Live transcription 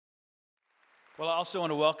Well, I also want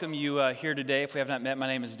to welcome you here today. If we have not met, my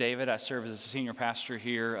name is David. I serve as a senior pastor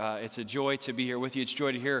here. It's a joy to be here with you. It's a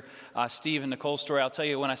joy to hear Steve and Nicole's story. I'll tell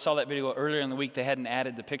you, when I saw that video earlier in the week, they hadn't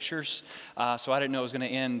added the pictures, so I didn't know it was going to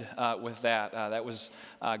end with that. That was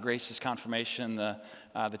Grace's confirmation, the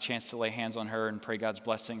chance to lay hands on her and pray God's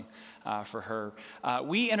blessing for her.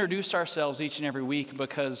 We introduce ourselves each and every week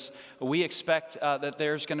because we expect that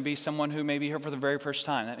there's going to be someone who may be here for the very first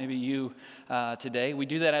time. That may be you today. We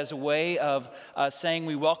do that as a way of saying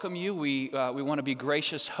we welcome you. We want to be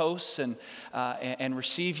gracious hosts and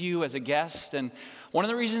receive you as a guest. And one of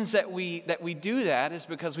the reasons that we do that is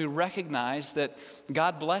because we recognize that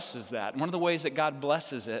God blesses that. One of the ways that God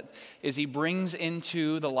blesses it is He brings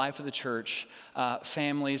into the life of the church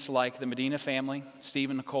families like the Medina family, Steve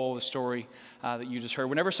and Nicole, the story that you just heard.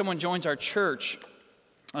 Whenever someone joins our church,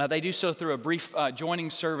 they do so through a brief joining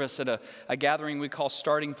service at a gathering we call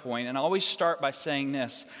Starting Point. And I always start by saying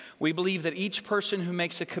this. We believe that each person who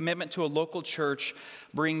makes a commitment to a local church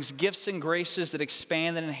brings gifts and graces that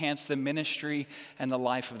expand and enhance the ministry and the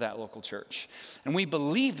life of that local church. And we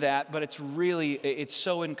believe that, but it's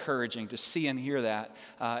so encouraging to see and hear that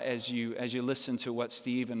as you listen to what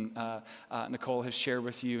Steve and Nicole have shared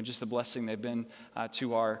with you and just the blessing they've been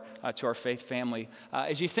to our faith family.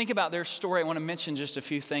 As you think about their story, I want to mention just a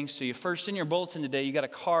few things to you. First, in your bulletin today, you got a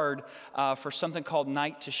card for something called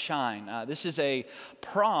Night to Shine. This is a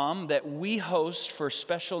prom that we host for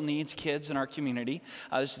special needs kids in our community.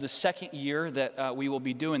 This is the second year that we will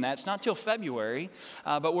be doing that. It's not till February,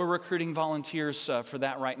 but we're recruiting volunteers for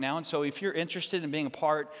that right now. And so if you're interested in being a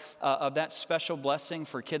part of that special blessing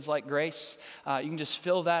for kids like Grace, you can just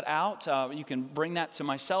fill that out. You can bring that to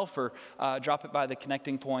myself or drop it by the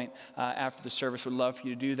connecting point after the service. We'd love for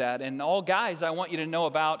you to do that. And all guys, I want you to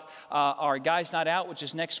know about our Guys Night Out, which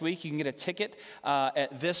is next week. You can get a ticket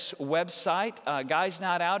at this website. Guys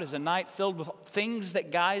Night Out is a night filled with things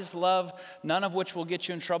that guys love, none of which will get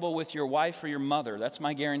you in trouble with your wife or your mother. That's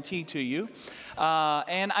my guarantee to you.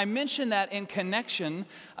 And I mention that in connection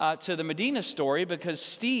to the Medina story because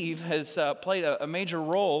Steve has played a major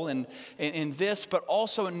role in this, but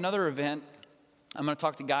also another event I'm going to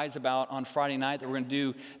talk to guys about on Friday night that we're going to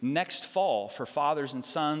do next fall for fathers and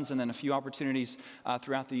sons, and then a few opportunities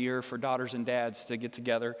throughout the year for daughters and dads to get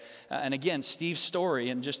together. And again, Steve's story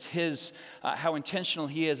and just his how intentional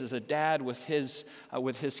he is as a dad with his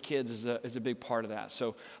kids is a big part of that.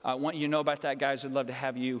 So I want you to know about that, guys. We'd love to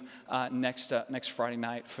have you next Friday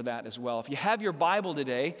night for that as well. If you have your Bible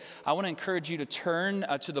today, I want to encourage you to turn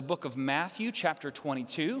to the book of Matthew, chapter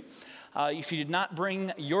 22. If you did not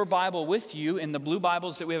bring your Bible with you, in the blue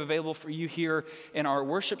Bibles that we have available for you here in our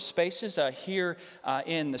worship spaces, here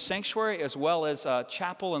in the sanctuary, as well as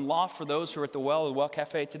chapel and loft for those who are at the Well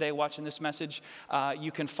Cafe today watching this message,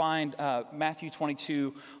 you can find Matthew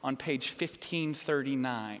 22 on page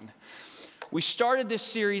 1539. We started this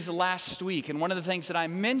series last week, and one of the things that I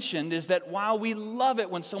mentioned is that while we love it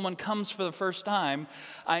when someone comes for the first time,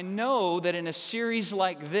 I know that in a series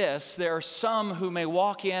like this, there are some who may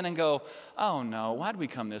walk in and go, oh no, why did we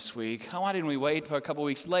come this week? Why didn't we wait for a couple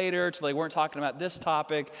weeks later till they weren't talking about this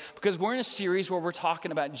topic? Because we're in a series where we're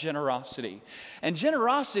talking about generosity. And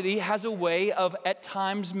generosity has a way of at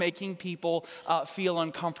times making people feel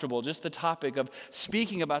uncomfortable, just the topic of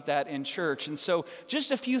speaking about that in church. And so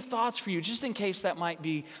just a few thoughts for you, just in case that might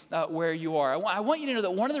be where you are. I want you to know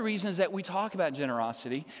that one of the reasons that we talk about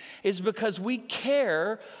generosity is because we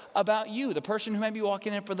care about you, the person who may be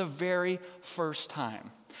walking in for the very first time.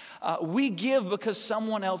 We give because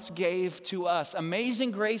someone else gave to us. Amazing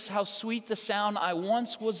grace, how sweet the sound. I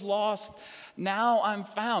once was lost, now I'm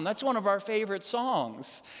found. That's one of our favorite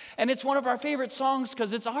songs. And it's one of our favorite songs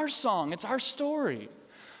because it's our song, it's our story.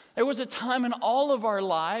 There was a time in all of our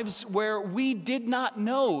lives where we did not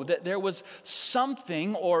know that there was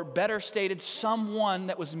something, or better stated, someone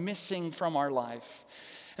that was missing from our life.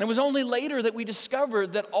 And it was only later that we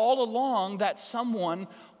discovered that all along that someone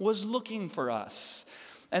was looking for us.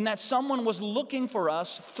 And that someone was looking for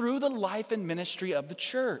us through the life and ministry of the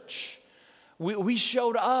church. We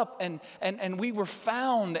showed up and we were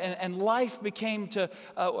found, and life became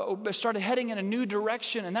started heading in a new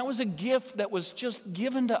direction. And that was a gift that was just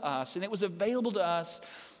given to us, and it was available to us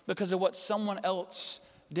because of what someone else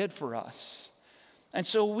did for us. And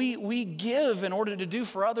so we give in order to do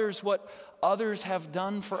for others what others have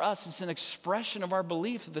done for us. It's an expression of our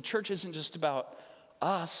belief that the church isn't just about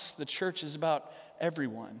us. The church is about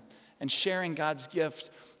everyone and sharing God's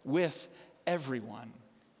gift with everyone.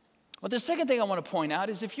 But the second thing I want to point out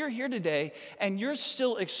is if you're here today and you're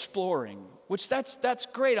still exploring which that's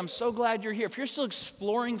great. I'm so glad you're here. If you're still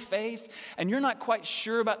exploring faith and you're not quite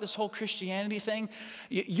sure about this whole Christianity thing,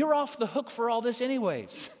 you're off the hook for all this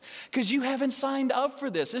anyways, because you haven't signed up for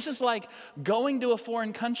this. This is like going to a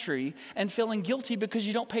foreign country and feeling guilty because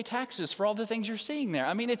you don't pay taxes for all the things you're seeing there.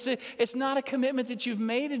 I mean, it's not a commitment that you've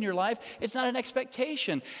made in your life. It's not an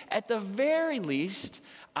expectation. At the very least,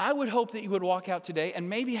 I would hope that you would walk out today and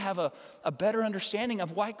maybe have a better understanding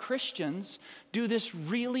of why Christians do this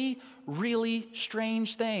really, really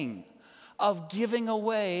strange thing of giving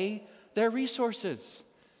away their resources.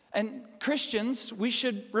 And Christians, we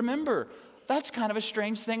should remember, that's kind of a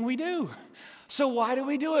strange thing we do. So why do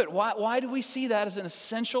we do it? Why do we see that as an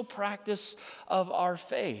essential practice of our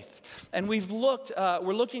faith? And we're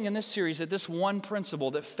looking in this series at this one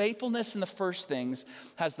principle, that faithfulness in the first things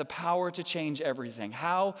has the power to change everything.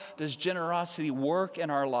 How does generosity work in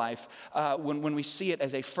our life when we see it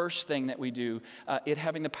as a first thing that we do, it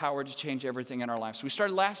having the power to change everything in our lives? So we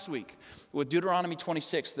started last week with Deuteronomy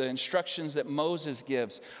 26, the instructions that Moses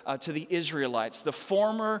gives to the Israelites, the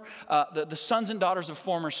sons and daughters of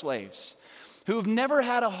former slaves, who've never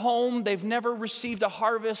had a home, they've never received a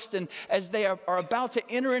harvest, and as they are about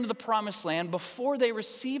to enter into the promised land, before they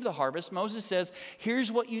receive the harvest, Moses says,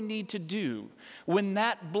 here's what you need to do. When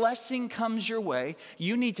that blessing comes your way,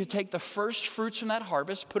 you need to take the first fruits from that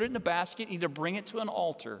harvest, put it in a basket, you need to bring it to an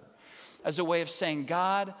altar as a way of saying,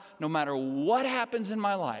 God, no matter what happens in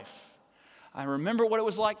my life, I remember what it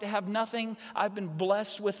was like to have nothing. I've been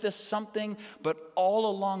blessed with this something, but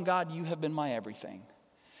all along, God, you have been my everything.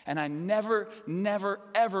 And I never, never,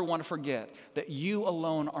 ever want to forget that you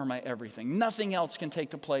alone are my everything. Nothing else can take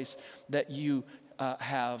the place that you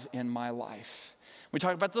have in my life. We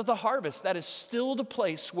talked about the harvest. That is still the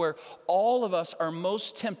place where all of us are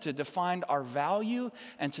most tempted to find our value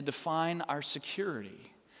and to define our security.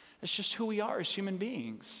 It's just who we are as human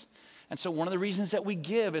beings. And so one of the reasons that we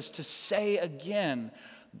give is to say again,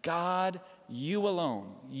 God, you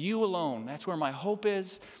alone. That's where my hope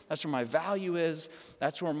is. That's where my value is.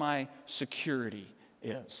 That's where my security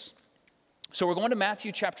is. So we're going to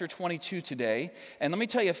Matthew chapter 22 today, and let me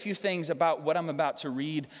tell you a few things about what I'm about to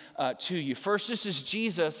read to you. First, this is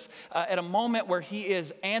Jesus at a moment where he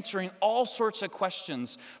is answering all sorts of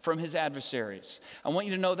questions from his adversaries. I want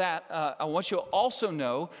you to know that. I want you to also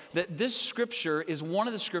know that this scripture is one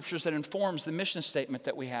of the scriptures that informs the mission statement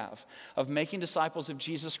that we have of making disciples of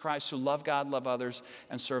Jesus Christ who love God, love others,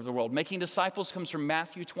 and serve the world. Making disciples comes from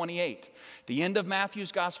Matthew 28. The end of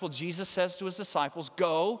Matthew's gospel, Jesus says to his disciples,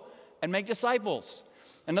 go and make disciples.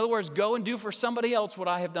 In other words, go and do for somebody else what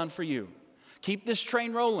I have done for you. Keep this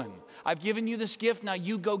train rolling. I've given you this gift, now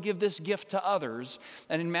you go give this gift to others.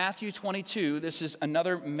 And in Matthew 22, this is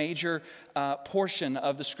another major portion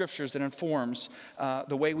of the scriptures that informs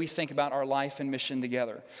the way we think about our life and mission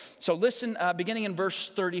together. So listen, beginning in verse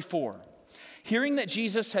 34. Hearing that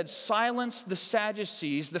Jesus had silenced the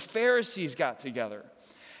Sadducees, the Pharisees got together.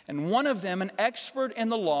 And one of them, an expert in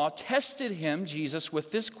the law, tested him, Jesus,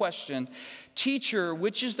 with this question, Teacher,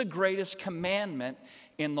 which is the greatest commandment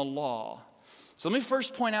in the law? So let me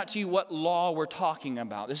first point out to you what law we're talking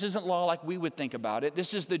about. This isn't law like we would think about it.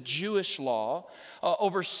 This is the Jewish law.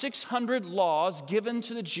 Over 600 laws given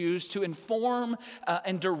to the Jews to inform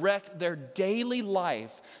and direct their daily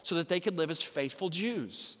life so that they could live as faithful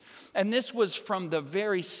Jews. And this was from the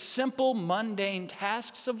very simple, mundane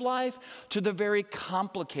tasks of life to the very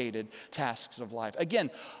complicated tasks of life. Again,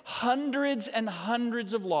 hundreds and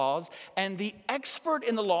hundreds of laws, and the expert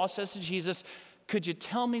in the law says to Jesus, could you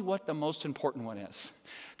tell me what the most important one is?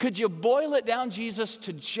 Could you boil it down, Jesus,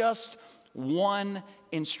 to just one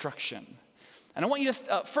instruction? And I want you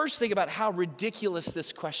to first think about how ridiculous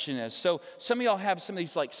this question is. So some of y'all have some of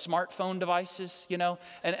these like smartphone devices, you know,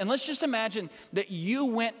 and let's just imagine that you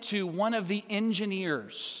went to one of the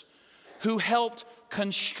engineers who helped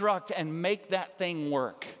construct and make that thing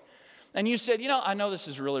work. And you said, you know, I know this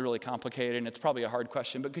is really, really complicated and it's probably a hard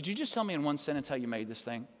question, but could you just tell me in one sentence how you made this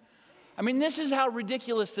thing? I mean, this is how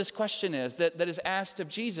ridiculous this question is that is asked of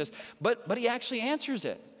Jesus, but he actually answers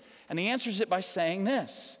it. And he answers it by saying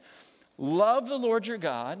this. Love the Lord your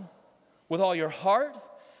God with all your heart,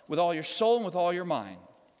 with all your soul, and with all your mind.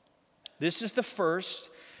 This is the first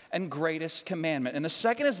and greatest commandment. And the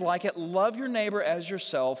second is like it, love your neighbor as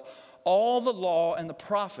yourself. All the law and the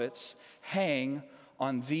prophets hang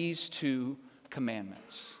on these two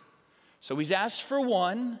commandments. So he's asked for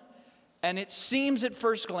one, and it seems at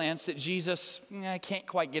first glance that Jesus, I can't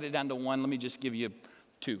quite get it down to one. Let me just give you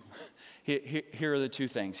two. Here are the two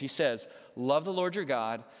things. He says, love the Lord your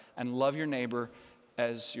God and love your neighbor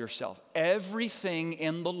as yourself. Everything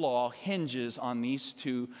in the law hinges on these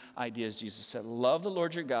two ideas. Jesus said, love the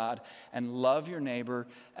Lord your God and love your neighbor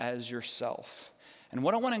as yourself. And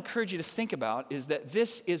what I want to encourage you to think about is that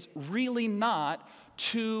this is really not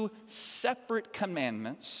two separate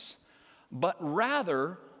commandments, but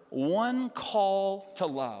rather one call to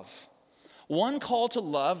love. One call to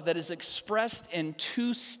love that is expressed in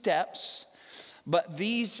two steps, but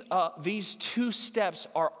these two steps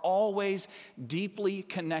are always deeply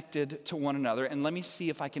connected to one another. And let me see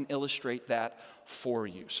if I can illustrate that for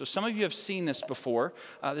you. So some of you have seen this before.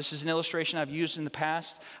 This is an illustration I've used in the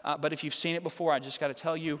past, but if you've seen it before, I just got to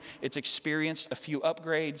tell you, it's experienced a few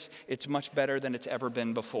upgrades. It's much better than it's ever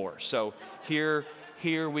been before. So here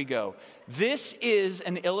we go. This is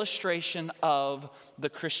an illustration of the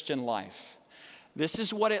Christian life. This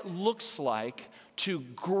is what it looks like to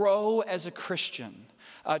grow as a Christian,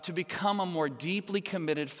 to become a more deeply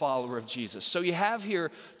committed follower of Jesus. So you have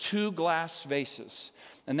here two glass vases,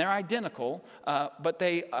 and they're identical, but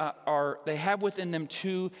they have within them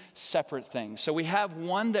two separate things. So we have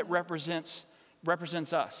one that represents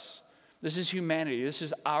us. This is humanity. This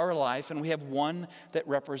is our life, and we have one that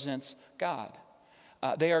represents God.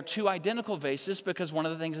 They are two identical vases because one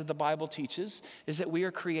of the things that the Bible teaches is that we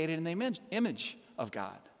are created in the image of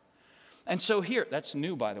God. And so here, that's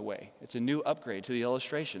new, by the way. It's a new upgrade to the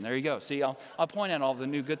illustration. There you go. See, I'll point out all the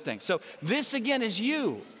new good things. So this, again, is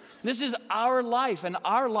you. This is our life, and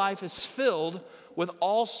our life is filled with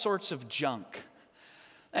all sorts of junk.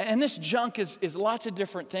 And this junk is lots of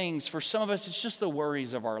different things. For some of us, it's just the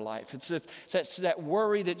worries of our life. It's that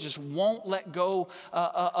worry that just won't let go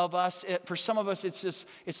of us. For some of us,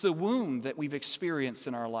 it's the wound that we've experienced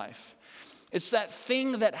in our life. It's that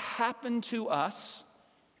thing that happened to us,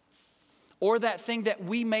 or that thing that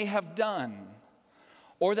we may have done,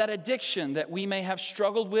 or that addiction that we may have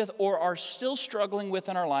struggled with or are still struggling with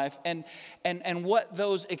in our life. And what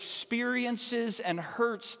those experiences and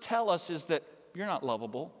hurts tell us is that you're not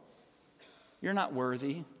lovable. You're not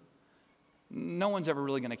worthy. No one's ever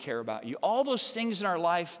really going to care about you. All those things in our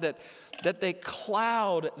life that they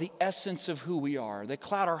cloud the essence of who we are. They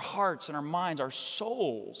cloud our hearts and our minds, our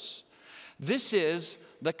souls. This is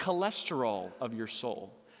the cholesterol of your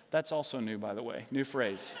soul. That's also new, by the way. New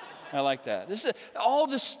phrase. I like that. This is all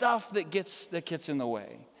the stuff that gets in the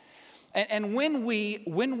way. And when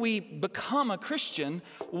we become a Christian,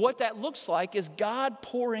 what that looks like is God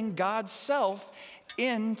pouring God's self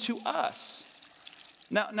into us.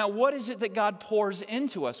 Now, what is it that God pours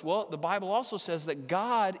into us? Well, the Bible also says that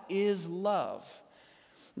God is love.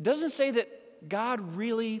 It doesn't say that God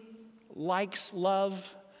really likes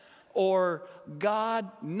love, or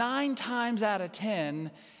God 9 times out of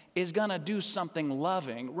 10 is going to do something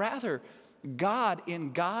loving. Rather, God,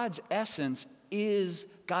 in God's essence,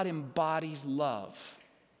 God embodies love.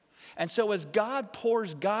 And so as God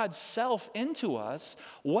pours God's self into us,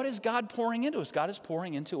 what is God pouring into us? God is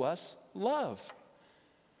pouring into us love.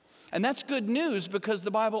 And that's good news, because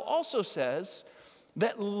the Bible also says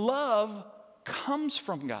that love comes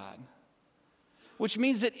from God, which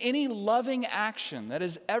means that any loving action that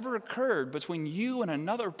has ever occurred between you and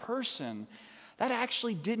another person, that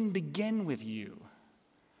actually didn't begin with you.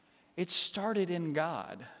 It started in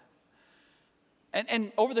God.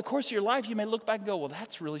 And over the course of your life, you may look back and go, well,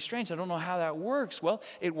 that's really strange. I don't know how that works. Well,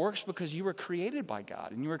 it works because you were created by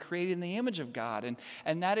God, and you were created in the image of God.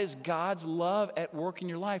 And that is God's love at work in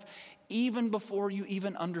your life, even before you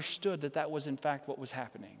even understood that was in fact what was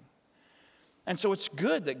happening. And so it's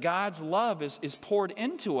good that God's love is poured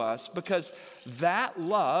into us, because that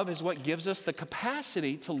love is what gives us the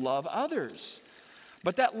capacity to love others.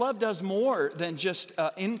 But that love does more than just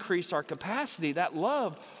increase our capacity. That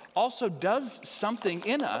love also does something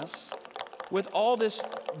in us with all this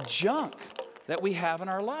junk that we have in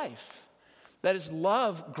our life. That is,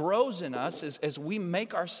 love grows in us as we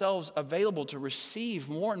make ourselves available to receive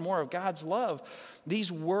more and more of God's love.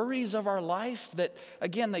 These worries of our life that,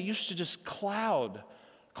 again, they used to just cloud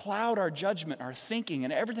our judgment, our thinking,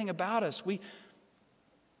 and everything about us, we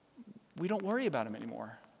don't worry about them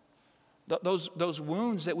anymore. Those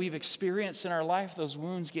wounds that we've experienced in our life, those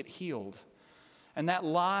wounds get healed. And that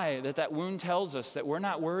lie that wound tells us, that we're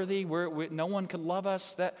not worthy, no one can love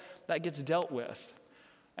us, that gets dealt with.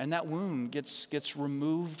 And that wound gets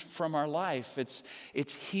removed from our life.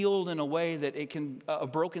 It's healed in a way that a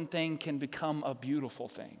broken thing can become a beautiful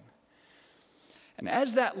thing. And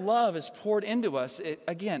as that love is poured into us,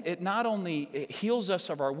 it not only heals us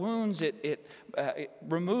of our wounds, it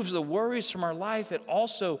removes the worries from our life, it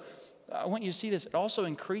also, I want you to see this, it also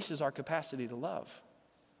increases our capacity to love.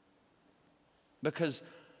 Because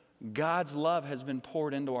God's love has been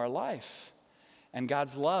poured into our life. And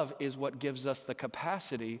God's love is what gives us the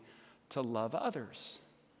capacity to love others.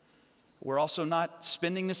 We're also not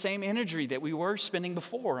spending the same energy that we were spending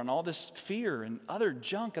before on all this fear and other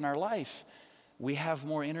junk in our life. We have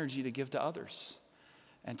more energy to give to others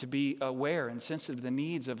and to be aware and sensitive to the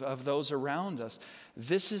needs of those around us.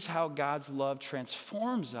 This is how God's love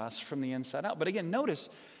transforms us from the inside out. But again, notice,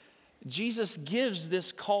 Jesus gives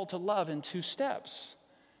this call to love in 2 steps.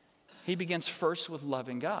 He begins first with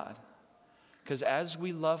loving God. Because as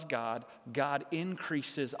we love God, God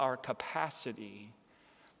increases our capacity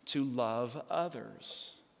to love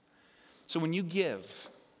others. So when you give,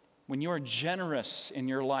 when you are generous in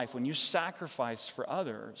your life, when you sacrifice for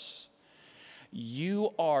others,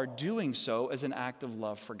 you are doing so as an act of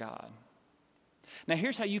love for God. Now,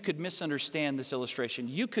 here's how you could misunderstand this illustration.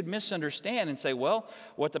 You could misunderstand and say, well,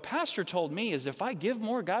 what the pastor told me is if I give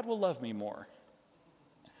more, God will love me more.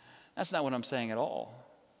 That's not what I'm saying at all.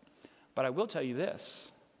 But I will tell you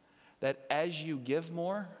this, that as you give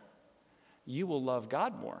more, you will love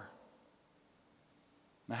God more.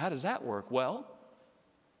 Now, how does that work? Well,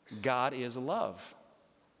 God is love.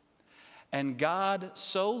 And God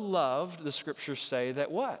so loved, the scriptures say,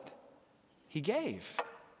 that what? He gave.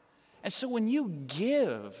 And so when you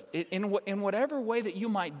give, in whatever way that you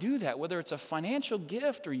might do that, whether it's a financial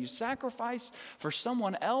gift or you sacrifice for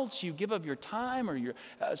someone else, you give of your time or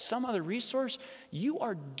some other resource, you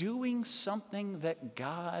are doing something that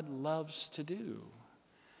God loves to do.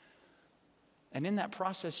 And in that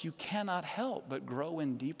process, you cannot help but grow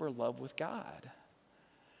in deeper love with God,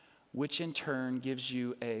 which in turn gives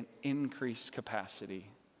you an increased capacity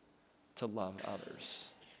to love others.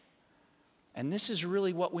 And this is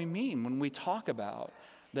really what we mean when we talk about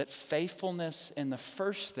that faithfulness in the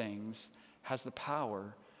first things has the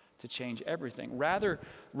power to change everything.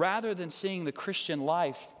 Rather than seeing the Christian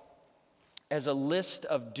life as a list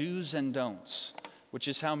of do's and don'ts, which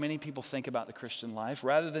is how many people think about the Christian life,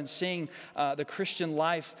 rather than seeing the Christian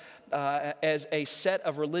life as a set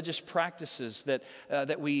of religious practices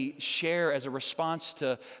that we share as a response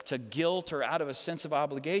to guilt or out of a sense of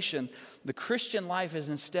obligation, the Christian life is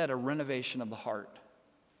instead a renovation of the heart.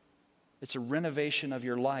 It's a renovation of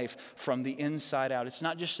your life from the inside out. It's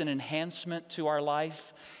not just an enhancement to our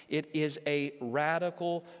life. It is a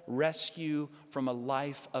radical rescue from a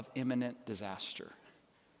life of imminent disaster.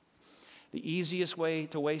 The easiest way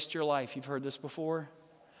to waste your life, you've heard this before,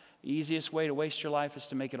 the easiest way to waste your life is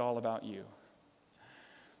to make it all about you.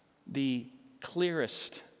 The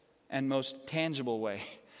clearest and most tangible way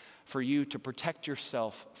for you to protect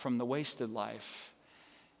yourself from the wasted life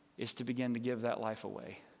is to begin to give that life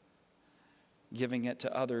away, giving it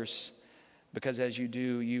to others, because as you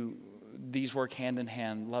do, these work hand in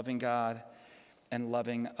hand, loving God and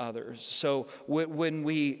loving others. So when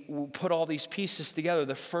we put all these pieces together,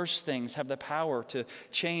 the first things have the power to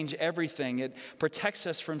change everything. It protects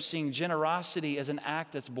us from seeing generosity as an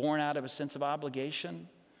act that's born out of a sense of obligation,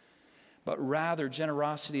 but rather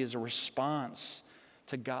generosity is a response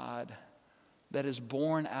to God that is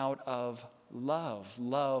born out of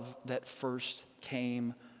love that first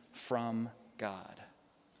came from God.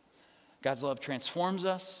 God's love transforms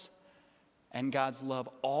us, and God's love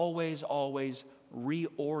always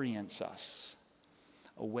reorients us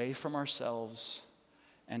away from ourselves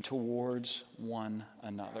and towards one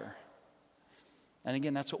another. And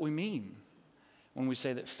again, that's what we mean when we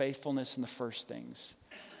say that faithfulness in the first things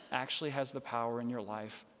actually has the power in your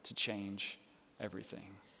life to change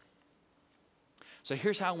everything. So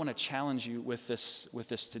here's how I want to challenge you with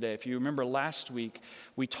this today. If you remember last week,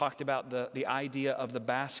 we talked about the idea of the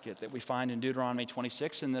basket that we find in Deuteronomy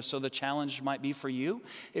 26. And so the challenge might be for you,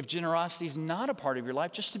 if generosity is not a part of your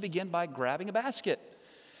life, just to begin by grabbing a basket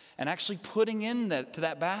and actually putting in to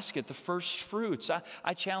that basket the first fruits.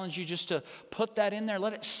 I challenge you just to put that in there,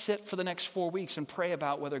 let it sit for the next 4 weeks and pray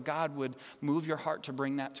about whether God would move your heart to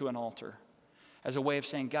bring that to an altar, as a way of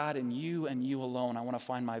saying, God, in you and you alone, I want to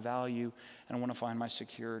find my value and I want to find my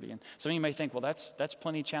security. And some of you may think, well, that's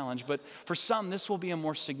plenty challenge. But for some, this will be a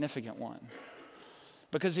more significant one.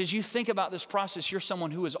 Because as you think about this process, you're someone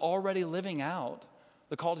who is already living out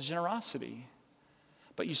the call to generosity.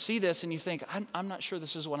 But you see this and you think, I'm not sure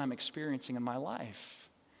this is what I'm experiencing in my life.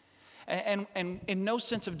 And in no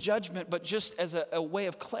sense of judgment, but just as a way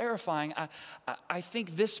of clarifying, I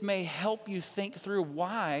think this may help you think through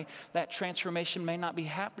why that transformation may not be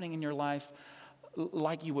happening in your life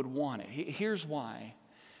like you would want it. Here's why.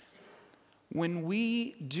 When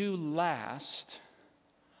we do last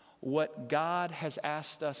what God has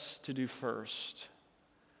asked us to do first,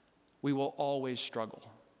 we will always struggle.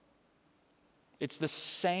 It's the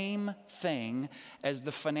same thing as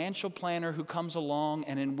the financial planner who comes along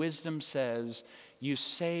and in wisdom says, you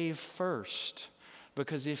save first,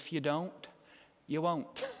 because if you don't, you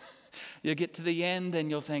won't. You'll get to the end and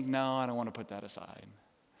you'll think, no, I don't want to put that aside.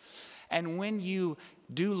 And when you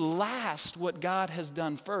do last what God has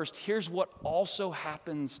done first, here's what also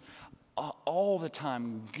happens all the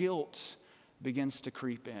time. Guilt begins to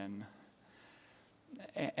creep in.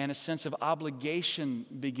 And a sense of obligation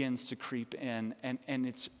begins to creep in. And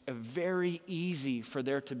it's very easy for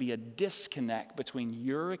there to be a disconnect between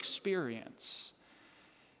your experience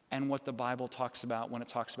and what the Bible talks about when it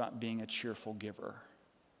talks about being a cheerful giver.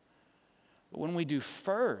 But when we do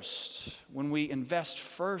first, when we invest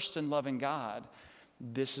first in loving God,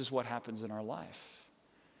 this is what happens in our life.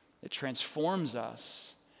 It transforms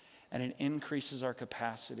us and it increases our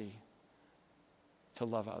capacity to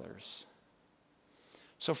love others.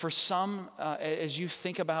 So for some, as you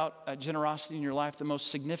think about generosity in your life, the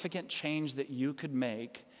most significant change that you could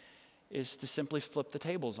make is to simply flip the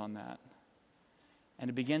tables on that and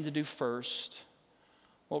to begin to do first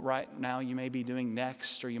what right now you may be doing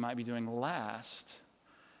next or you might be doing last.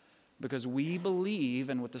 Because we believe,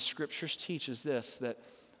 and what the scriptures teach is this, that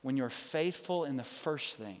when you're faithful in the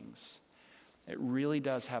first things, it really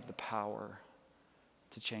does have the power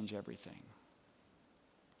to change everything.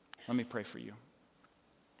 Let me pray for you.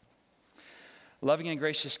 Loving and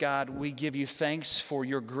gracious God, we give you thanks for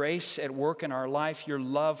your grace at work in our life, your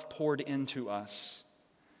love poured into us.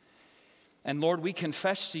 And Lord, we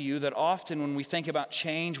confess to you that often when we think about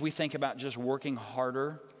change, we think about just working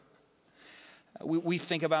harder. We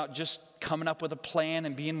think about just coming up with a plan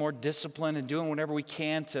and being more disciplined and doing whatever we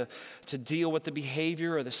can to deal with the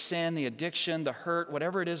behavior or the sin, the addiction, the hurt,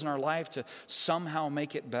 whatever it is in our life to somehow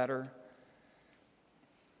make it better.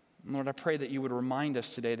 Lord, I pray that you would remind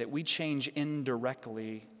us today that we change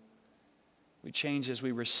indirectly. We change as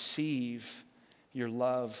we receive your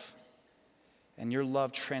love, and your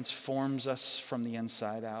love transforms us from the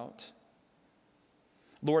inside out.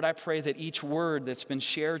 Lord, I pray that each word that's been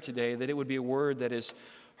shared today, that it would be a word that is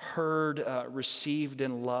heard, received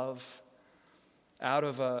in love, out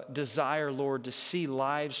of a desire, Lord, to see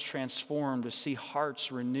lives transformed, to see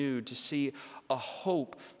hearts renewed, to see a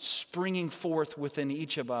hope springing forth within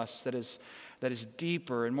each of us that is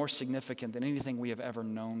deeper and more significant than anything we have ever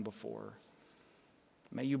known before.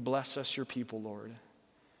 May you bless us, your people, Lord,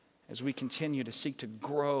 as we continue to seek to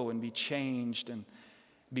grow and be changed and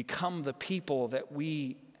become the people that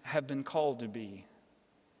we have been called to be.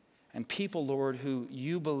 And people, Lord, who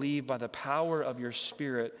you believe by the power of your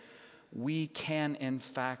Spirit we can in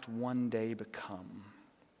fact one day become.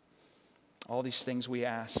 All these things we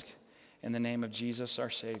ask in the name of Jesus, our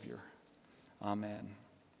Savior. Amen.